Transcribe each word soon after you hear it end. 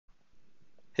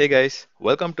Hey guys,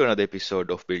 welcome to another episode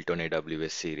of Built on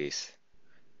AWS series.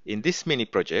 In this mini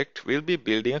project, we'll be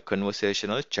building a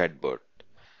conversational chatbot.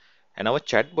 And our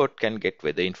chatbot can get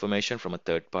weather information from a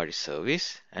third-party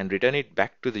service and return it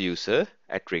back to the user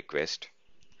at request.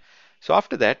 So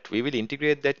after that, we will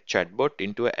integrate that chatbot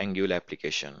into an Angular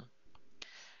application.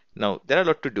 Now, there are a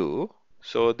lot to do,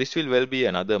 so this will well be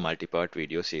another multi-part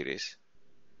video series.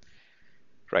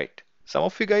 Right. Some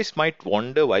of you guys might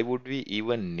wonder why would we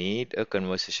even need a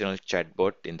conversational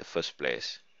chatbot in the first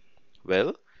place?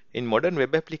 Well, in modern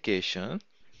web application,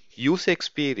 user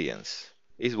experience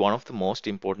is one of the most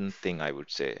important thing I would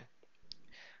say.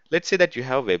 Let's say that you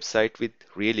have a website with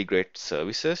really great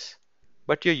services,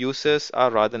 but your users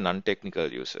are rather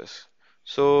non-technical users.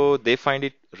 So they find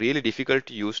it really difficult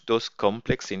to use those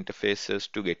complex interfaces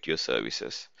to get your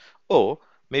services. Or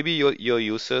maybe your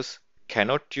users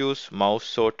cannot use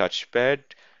mouse or touchpad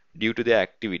due to their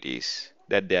activities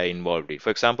that they are involved in. For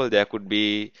example, there could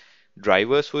be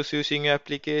drivers who's using your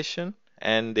application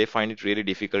and they find it really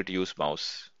difficult to use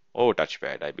mouse or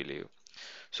touchpad, I believe.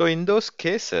 So in those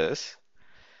cases,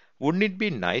 wouldn't it be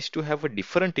nice to have a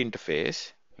different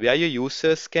interface where your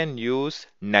users can use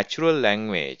natural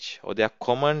language or their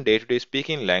common day-to-day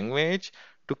speaking language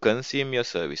to consume your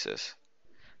services?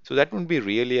 So that would be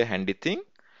really a handy thing.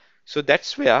 So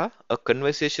that's where a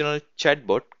conversational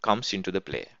chatbot comes into the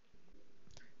play.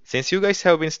 Since you guys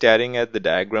have been staring at the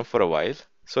diagram for a while,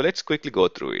 so let's quickly go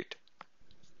through it.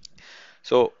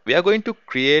 So we are going to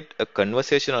create a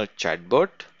conversational chatbot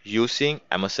using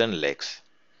Amazon Lex.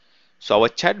 So our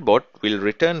chatbot will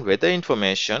return weather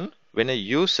information when a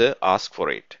user asks for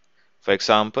it. For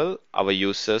example, our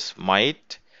users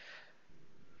might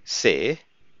say,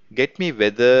 get me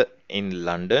weather in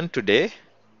London today,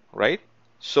 right?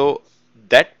 So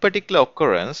that particular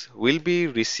occurrence will be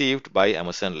received by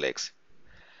Amazon Lex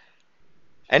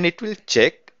and it will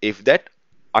check if that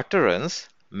utterance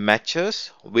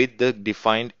matches with the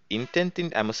defined intent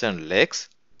in Amazon Lex,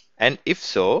 and if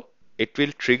so, it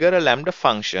will trigger a Lambda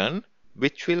function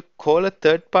which will call a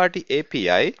third-party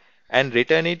API and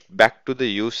return it back to the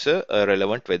user a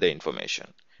relevant weather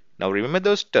information. Now remember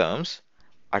those terms,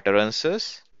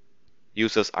 utterances,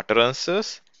 uses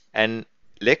utterances, and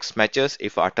Lex matches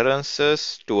if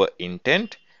utterances to a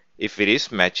intent. If it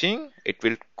is matching, it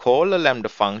will call a Lambda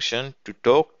function to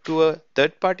talk to a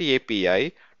third-party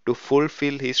API to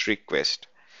fulfill his request.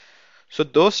 So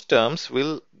those terms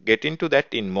will get into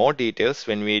that in more details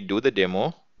when we do the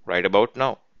demo right about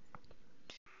now.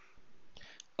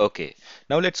 Okay,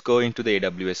 now let's go into the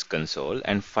AWS console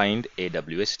and find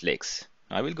AWS Lex.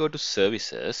 I will go to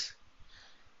services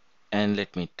and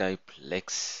let me type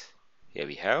Lex. Here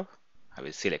we have. I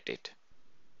will select it.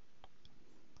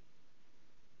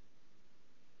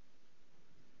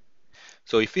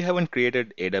 So if you haven't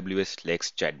created AWS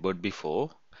Lex chatbot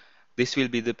before, this will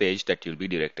be the page that you'll be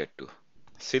directed to.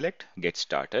 Select Get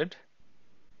Started.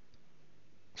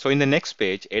 So in the next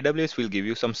page, AWS will give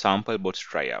you some sample bots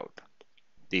tryout,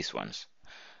 these ones.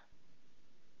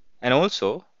 And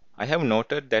also, I have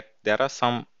noted that there are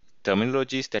some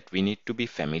terminologies that we need to be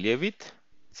familiar with,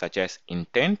 such as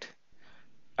intent,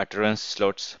 utterance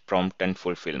slots, prompt, and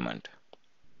fulfillment.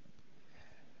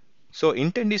 So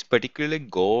intent is particularly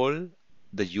goal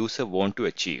the user want to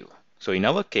achieve. So in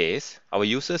our case, our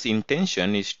user's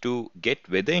intention is to get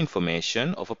weather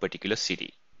information of a particular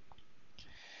city.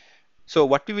 So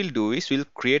what we will do is we'll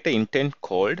create an intent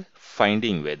called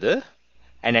finding weather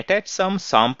and attach some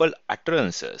sample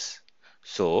utterances.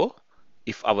 So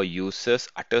if our users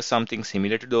utter something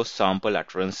similar to those sample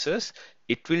utterances,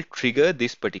 it will trigger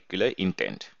this particular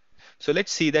intent. So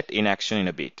let's see that in action in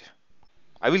a bit.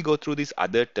 I will go through these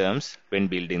other terms when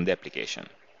building the application.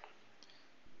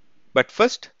 But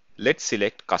first, let's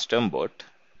select custom bot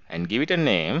and give it a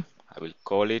name. I will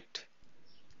call it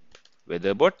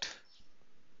weatherbot.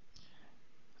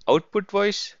 Output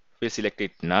voice, we'll select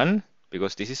it none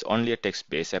because this is only a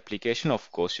text-based application. Of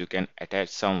course, you can attach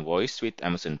some voice with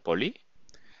Amazon Poly.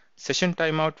 Session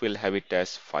timeout, we'll have it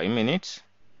as 5 minutes.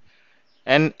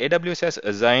 And AWS has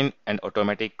assigned an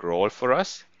automatic role for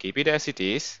us. Keep it as it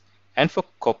is. And for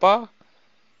COPA,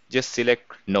 just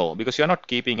select no because you're not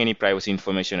keeping any privacy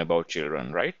information about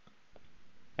children, right?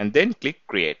 And then click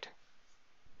create.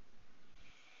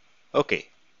 Okay,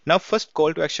 now first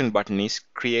call to action button is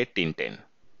create intent.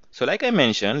 So like I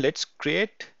mentioned, let's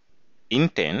create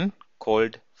intent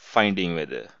called finding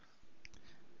weather.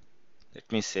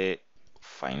 Let me say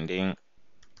finding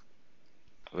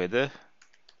weather,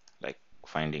 like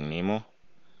finding Nemo,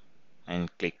 and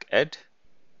click add.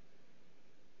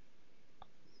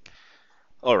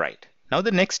 All right, now the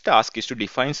next task is to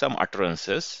define some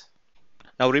utterances.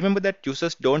 Now remember that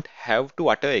users don't have to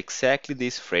utter exactly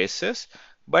these phrases,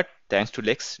 but thanks to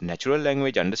Lex natural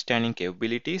language understanding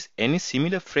capabilities, any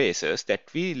similar phrases that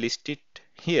we listed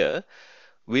here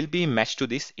will be matched to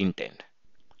this intent.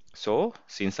 So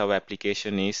since our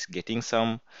application is getting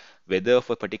some weather of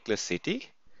a particular city,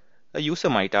 a user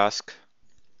might ask,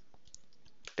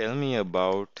 tell me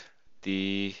about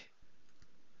the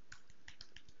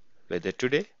weather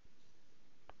today.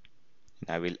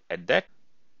 I will add that.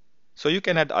 So you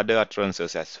can add other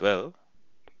utterances as well.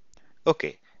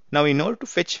 Okay, now in order to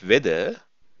fetch weather,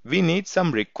 we need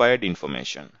some required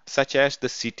information, such as the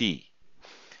city.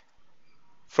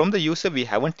 From the user, we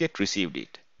haven't yet received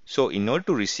it. So in order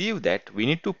to receive that, we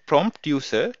need to prompt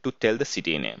user to tell the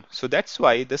city name. So that's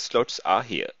why the slots are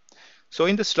here. So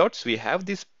in the slots, we have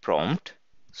this prompt.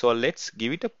 So let's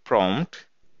give it a prompt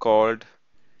called,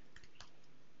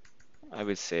 I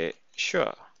will say,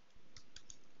 sure,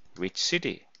 which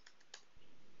city?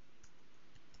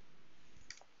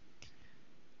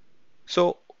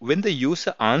 So when the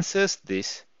user answers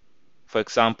this, for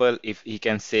example, if he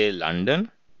can say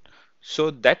London,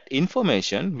 so that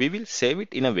information we will save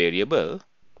it in a variable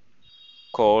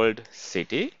called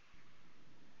city,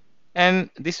 and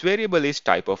this variable is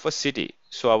type of a city.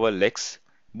 So our Lex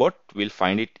bot will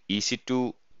find it easy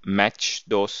to match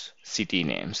those city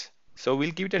names. So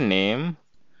we'll give it a name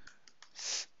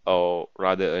or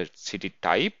rather a city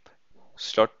type,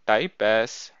 slot type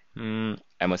as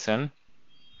Amazon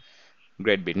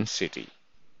Great Britain City.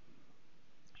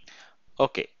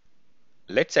 Okay,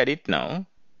 let's add it now.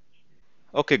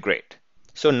 Okay, great.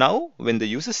 So now when the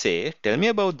user say, tell me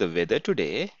about the weather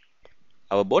today,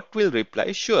 our bot will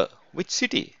reply, sure, which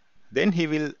city? Then he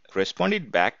will respond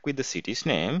it back with the city's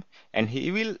name and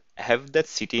he will have that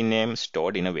city name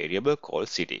stored in a variable called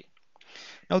city.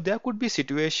 Now there could be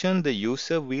situation the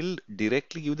user will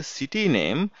directly give the city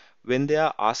name when they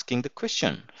are asking the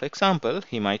question. For example,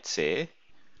 he might say,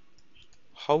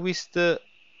 how is the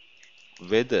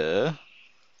weather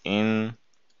in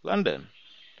London?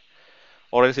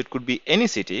 Or else it could be any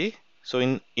city. So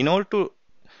in order to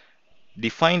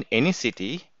define any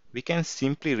city, we can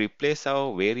simply replace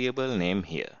our variable name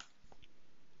here.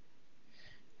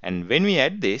 And when we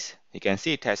add this, you can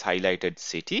see it has highlighted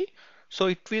city. So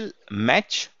it will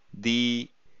match the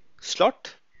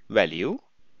slot value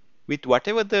with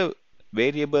whatever the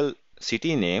variable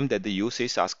city name that the user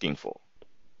is asking for.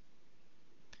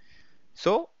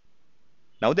 So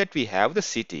now that we have the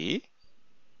city,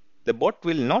 the bot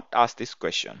will not ask this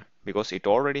question because it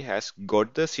already has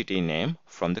got the city name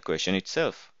from the question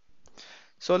itself.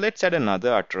 So let's add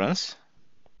another utterance.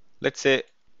 Let's say,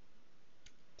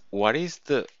 what is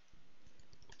the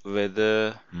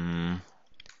weather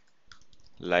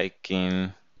like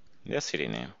in their city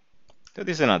name? So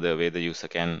this is another way the user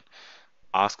can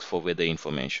ask for weather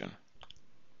information.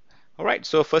 All right,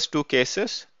 so first two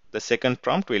cases, the second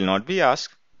prompt will not be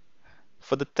asked.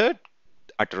 For the third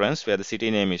utterance where the city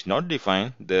name is not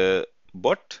defined, the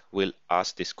bot will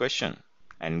ask this question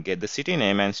and get the city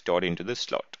name and store it into the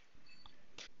slot.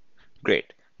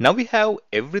 Great. Now we have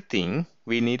everything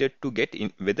we needed to get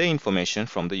weather information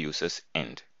from the user's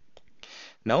end.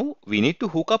 Now we need to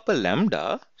hook up a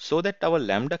Lambda so that our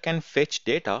Lambda can fetch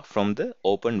data from the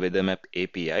Open Weather Map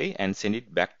API and send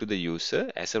it back to the user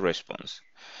as a response.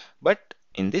 But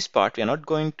in this part, we are not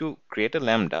going to create a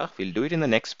Lambda. We'll do it in the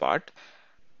next part.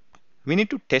 We need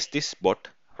to test this bot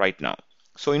right now.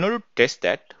 So in order to test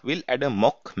that, we'll add a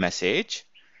mock message.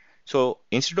 So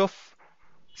instead of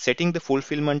setting the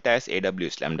fulfillment as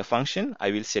AWS Lambda function,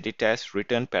 I will set it as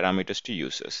return parameters to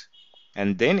users.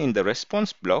 And then in the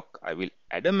response block, I will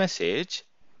add a message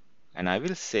and I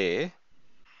will say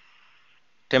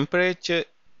temperature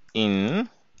in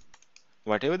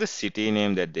whatever the city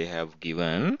name that they have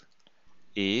given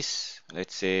is,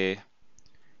 let's say,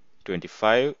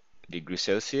 25 degrees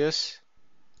Celsius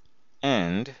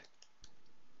and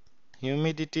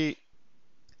humidity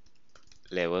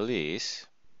level is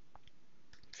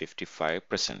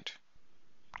 55%.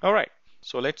 All right,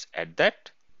 so let's add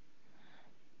that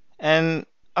and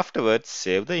afterwards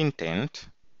save the intent.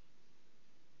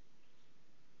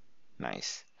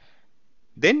 Nice.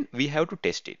 Then we have to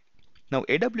test it. Now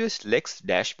AWS Lex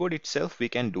dashboard itself, we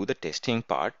can do the testing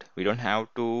part. We don't have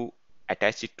to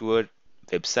attach it to a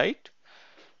website.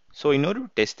 So in order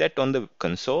to test that on the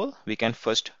console, we can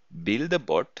first build the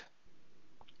bot.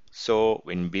 So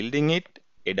when building it,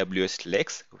 AWS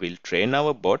Lex will train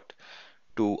our bot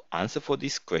to answer for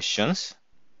these questions.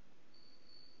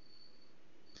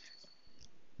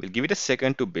 We'll give it a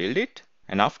second to build it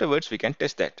and afterwards we can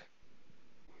test that.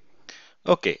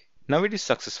 Okay, now it is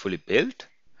successfully built.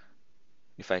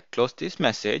 If I close this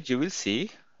message, you will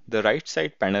see the right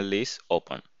side panel is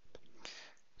open.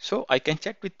 So I can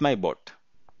chat with my bot.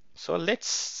 So let's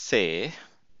say,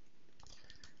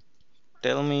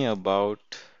 tell me about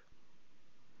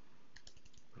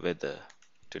weather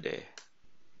today.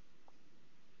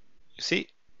 You see,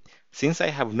 since I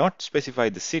have not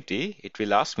specified the city, it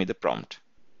will ask me the prompt.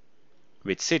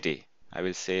 Which city? I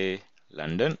will say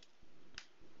London.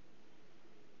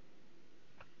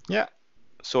 Yeah.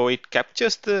 So it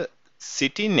captures the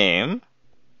city name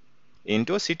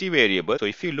into a city variable. So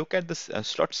if you look at the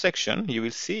slot section, you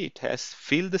will see it has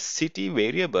filled the city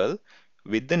variable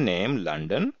with the name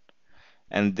London,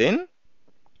 and then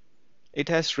it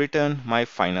has written my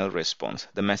final response,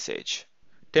 the message.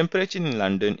 Temperature in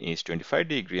London is 25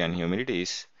 degree and humidity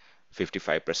is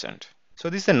 55%. So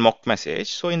this is a mock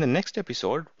message. So in the next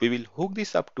episode, we will hook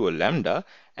this up to a Lambda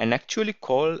and actually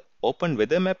call Open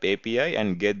Weather Map API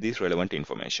and get this relevant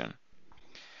information.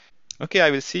 Okay,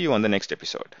 I will see you on the next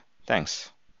episode. Thanks.